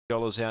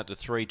out to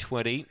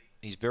 320.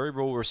 He's very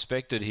well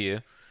respected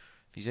here.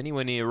 If he's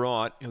anywhere near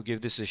right, he'll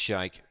give this a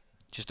shake.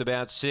 Just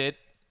about set.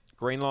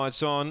 Green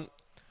lights on.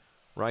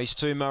 Race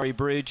 2, Murray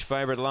Bridge.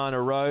 Favourite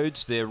Lana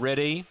Rhodes. They're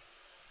ready.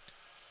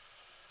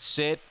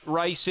 Set,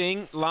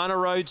 racing. Lana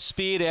Rhodes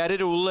speared out.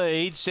 It'll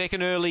lead.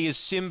 Second early is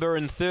Simba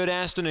and third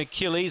Aston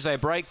Achilles. They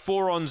break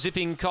 4 on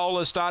Zipping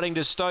Cola, starting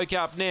to stoke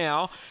up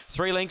now.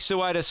 3 lengths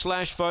away to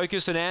Slash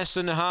Focus and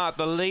Aston Hart.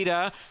 The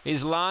leader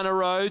is Lana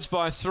Rhodes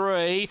by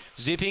 3.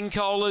 Zipping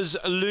Cola's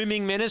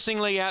looming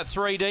menacingly out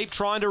 3 deep,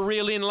 trying to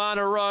reel in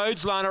Lana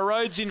Rhodes. Lana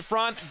Rhodes in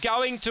front,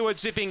 going to it,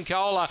 Zipping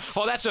Cola.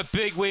 Oh, that's a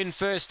big win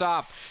first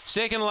up.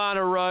 Second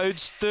Lana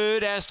Rhodes,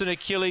 third Aston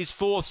Achilles,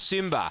 fourth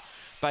Simba.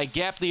 They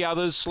gap the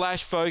others,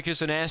 Slash Focus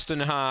and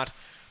Aston Hart.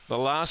 The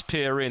last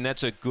pair in,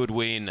 that's a good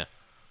win.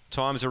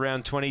 Time's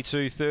around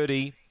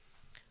 22:30.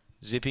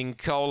 Zipping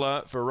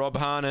Cola for Rob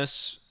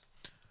Harness.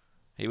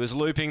 He was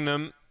looping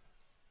them,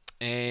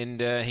 and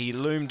he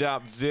loomed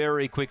up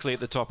very quickly at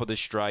the top of the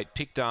straight,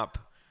 picked up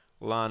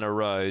Lana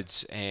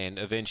Rhodes, and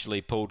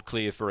eventually pulled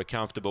clear for a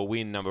comfortable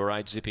win, number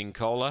 8, Zipping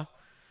Cola.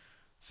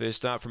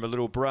 First up from a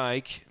little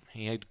break.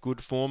 He had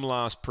good form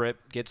last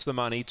prep, gets the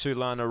money. 2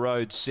 Lana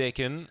Rhodes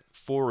second.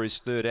 4 is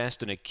third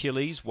Aston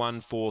Achilles. 1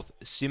 fourth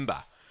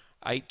Simba.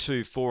 8,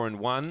 2, 4 and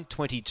 1.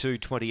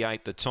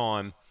 22:28 the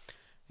time.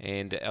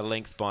 And a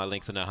length by a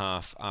length and a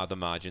half are the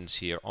margins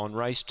here on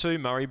race 2,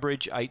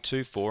 Murray-Bridge, 8,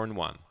 2, 4 and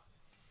 1.